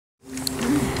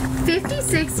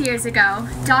56 years ago,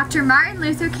 Dr. Martin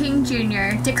Luther King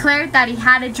Jr. declared that he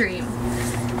had a dream.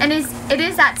 And it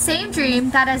is that same dream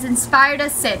that has inspired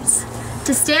us since.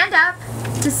 To stand up,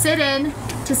 to sit in,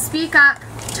 to speak up,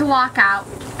 to walk out,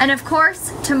 and of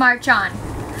course, to march on.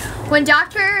 When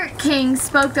Dr. King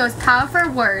spoke those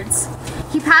powerful words,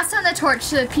 he passed on the torch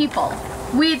to the people,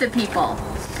 we the people.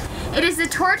 It is the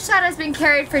torch that has been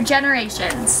carried for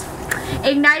generations,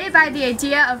 ignited by the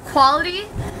idea of equality,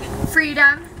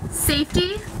 freedom,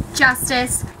 safety,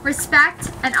 justice,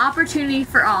 respect, and opportunity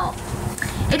for all.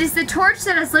 It is the torch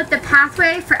that has lit the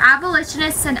pathway for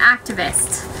abolitionists and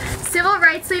activists, civil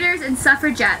rights leaders and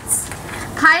suffragettes,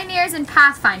 pioneers and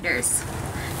pathfinders,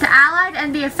 the allied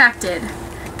and the affected,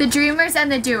 the dreamers and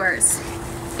the doers.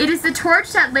 It is the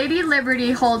torch that Lady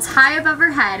Liberty holds high above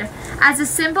her head as a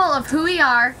symbol of who we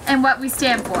are and what we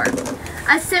stand for.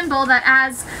 A symbol that,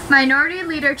 as Minority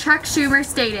Leader Chuck Schumer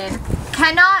stated,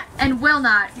 cannot and will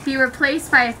not be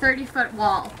replaced by a 30-foot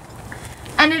wall.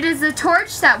 And it is the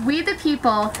torch that we the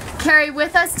people carry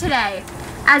with us today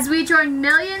as we join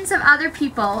millions of other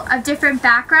people of different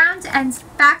backgrounds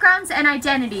and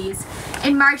identities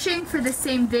in marching for the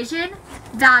same vision,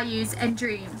 values, and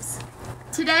dreams.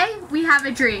 Today, we have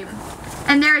a dream,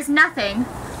 and there is nothing,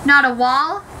 not a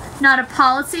wall, not a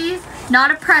policy,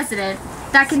 not a president,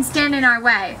 that can stand in our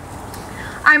way.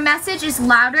 Our message is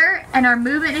louder, and our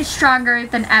movement is stronger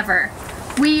than ever.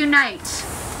 We unite,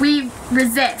 we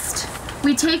resist,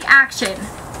 we take action,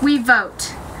 we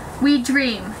vote, we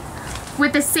dream,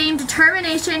 with the same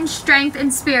determination, strength,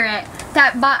 and spirit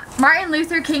that Martin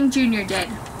Luther King Jr. did.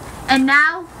 And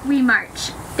now, we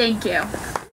march. Thank you.